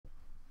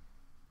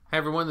Hi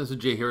everyone, this is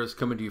Jay Harris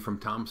coming to you from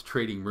Tom's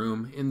Trading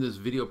Room. In this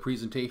video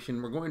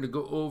presentation, we're going to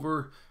go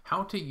over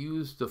how to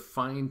use the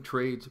Find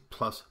Trades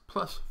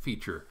Plus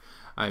feature.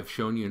 I've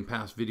shown you in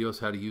past videos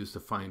how to use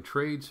the Find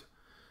Trades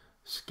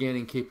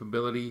scanning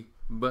capability,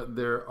 but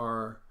there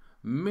are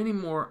many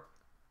more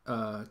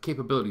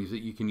capabilities that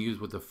you can use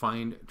with the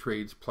Find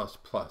Trades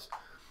Plus.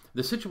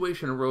 The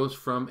situation arose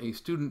from a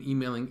student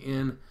emailing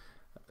in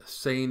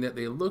saying that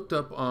they looked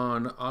up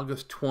on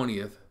August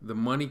 20th, the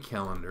money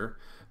calendar.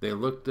 They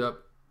looked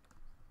up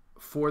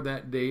for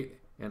that date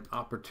an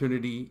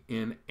opportunity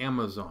in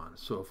Amazon.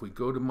 So if we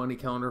go to money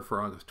calendar for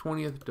August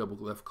 20th, double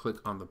left click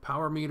on the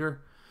power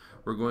meter.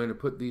 We're going to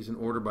put these in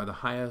order by the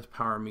highest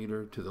power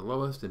meter to the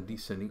lowest in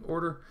descending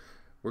order.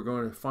 We're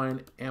going to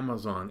find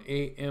Amazon,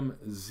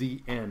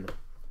 AMZN.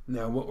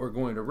 Now what we're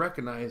going to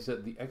recognize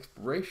that the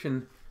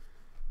expiration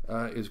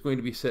is going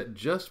to be set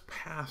just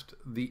past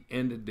the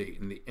end date,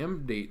 and the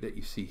end date that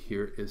you see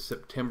here is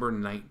September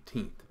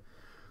 19th.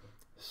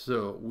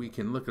 So we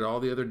can look at all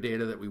the other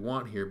data that we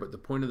want here, but the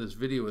point of this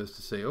video is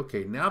to say,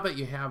 okay, now that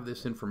you have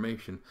this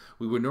information,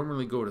 we would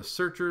normally go to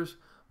searchers,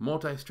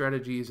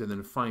 multi-strategies, and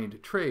then find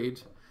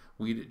trades.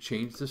 We'd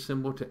change the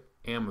symbol to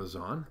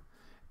Amazon,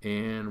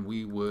 and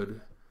we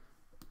would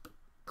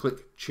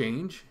click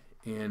change,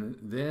 and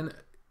then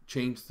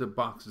change the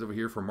boxes over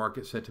here for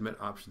market sentiment,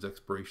 options,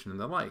 expiration, and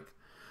the like.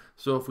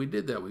 So if we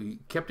did that, we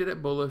kept it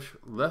at bullish,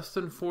 less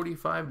than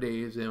 45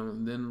 days,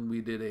 and then we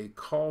did a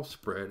call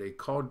spread, a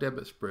call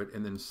debit spread,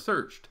 and then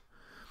searched.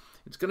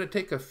 It's going to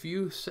take a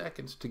few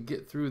seconds to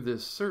get through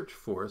this search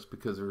for us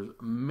because there's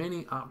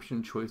many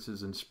option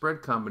choices and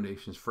spread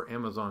combinations for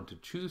Amazon to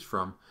choose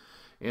from.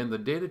 And the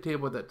data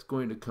table that's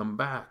going to come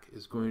back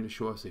is going to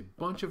show us a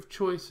bunch of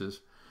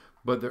choices,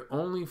 but they're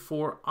only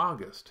for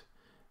August.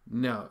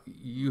 Now,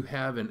 you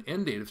have an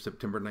end date of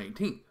September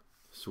 19th.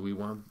 So we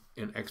want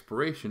an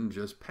expiration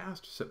just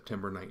past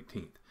September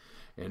 19th.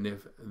 And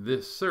if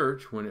this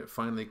search, when it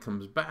finally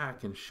comes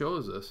back and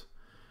shows us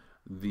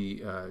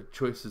the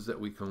choices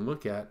that we can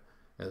look at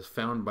as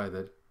found by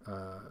the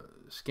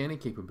scanning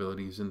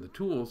capabilities in the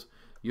tools,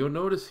 you'll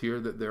notice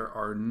here that there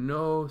are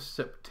no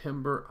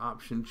September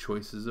option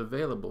choices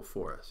available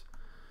for us.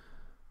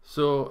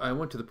 So I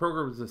went to the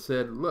programs and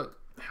said, look,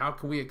 how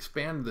can we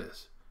expand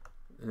this?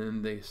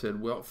 And they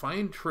said, well,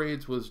 Find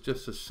Trades was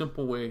just a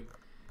simple way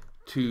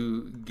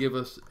to give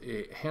us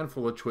a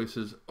handful of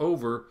choices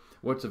over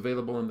what's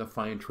available in the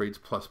Find Trades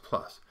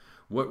Plus.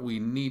 What we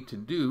need to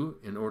do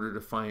in order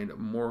to find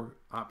more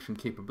option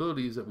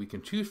capabilities that we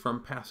can choose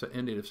from past the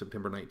end date of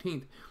September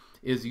 19th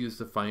is use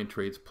the Find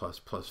Trades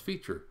Plus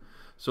feature.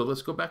 So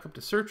let's go back up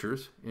to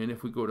searchers, and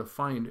if we go to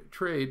Find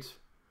Trades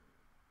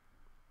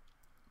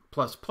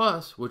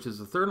Plus, which is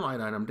the third line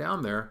item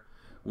down there,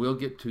 we'll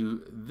get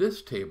to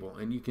this table,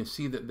 and you can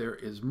see that there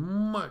is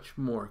much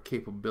more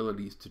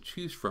capabilities to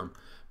choose from,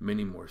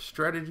 many more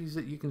strategies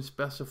that you can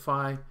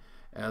specify,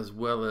 as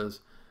well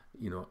as,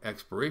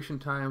 expiration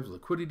times,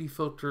 liquidity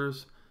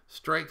filters,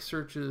 strike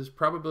searches,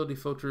 probability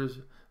filters.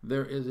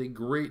 There is a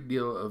great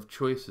deal of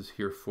choices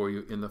here for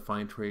you in the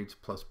Find Trades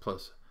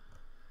Plus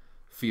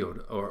field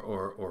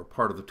or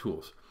part of the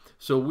tools.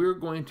 So we're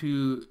going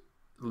to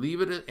leave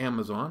it at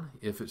Amazon.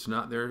 If it's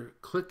not there,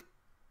 click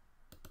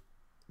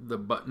the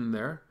button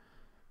there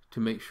to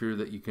make sure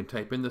that you can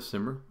type in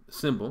the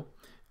symbol,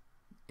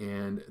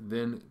 and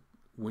then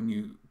when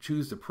you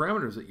choose the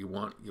parameters that you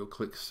want, you'll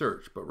click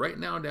search. But right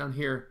now down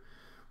here,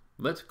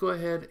 let's go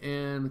ahead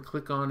and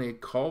click on a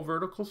call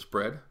vertical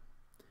spread,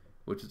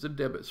 which is a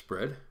debit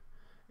spread,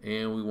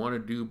 and we want to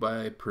do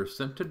by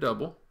percent to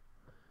double.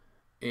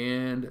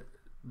 And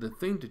the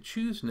thing to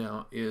choose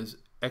now is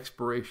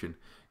expiration.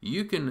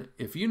 You can,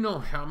 if you know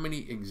how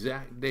many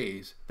exact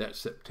days that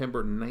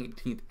September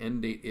 19th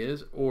end date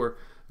is, or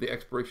the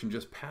expiration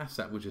just past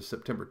that, which is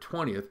September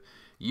 20th,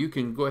 you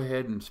can go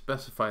ahead and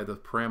specify the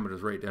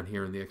parameters right down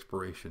here in the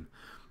expiration.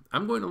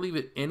 I'm going to leave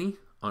it any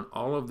on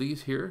all of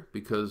these here,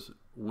 because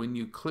when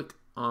you click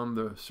on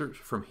the search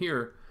from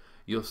here,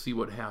 you'll see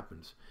what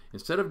happens.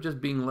 Instead of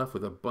just being left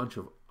with a bunch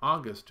of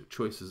August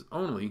choices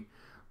only,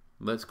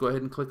 let's go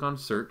ahead and click on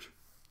search.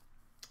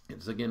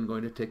 It's again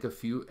going to take a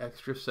few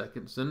extra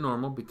seconds than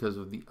normal because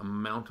of the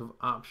amount of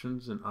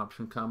options and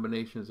option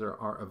combinations that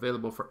are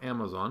available for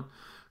Amazon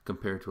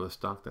compared to a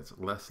stock that's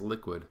less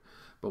liquid.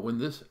 But when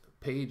this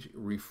page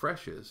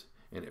refreshes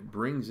and it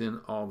brings in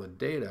all the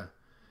data,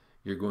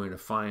 you're going to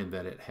find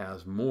that it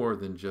has more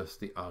than just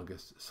the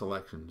August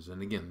selections.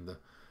 And again, the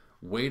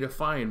way to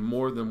find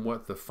more than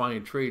what the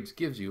Find Trades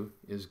gives you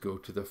is go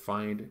to the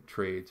Find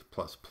Trades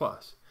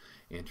Plus.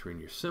 Enter in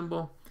your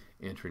symbol,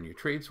 enter in your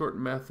trade sort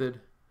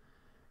method,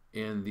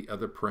 and the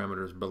other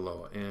parameters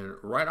below. And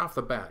right off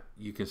the bat,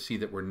 you can see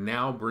that we're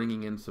now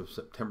bringing in some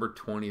September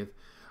 20th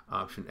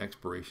option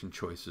expiration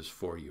choices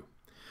for you.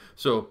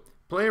 So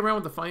play around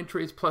with the Find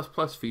Trades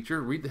Plus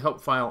feature, read the help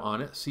file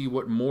on it, see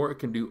what more it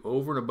can do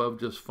over and above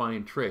just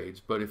Find Trades.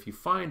 But if you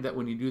find that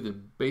when you do the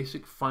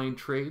basic Find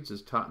Trades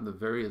as taught in the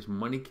various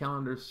money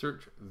calendar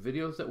search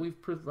videos that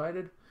we've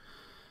provided,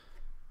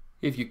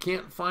 if you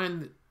can't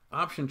find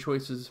option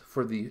choices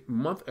for the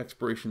month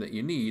expiration that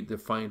you need, the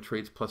Find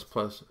Trades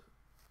plus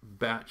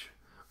batch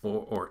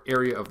or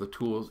area of the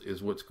tools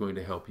is what's going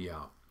to help you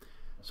out.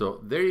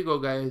 So there you go,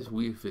 guys.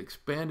 We've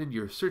expanded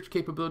your search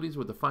capabilities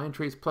with the Find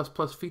Trades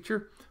plus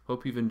feature.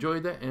 Hope you've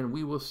enjoyed that, and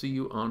we will see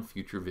you on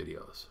future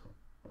videos.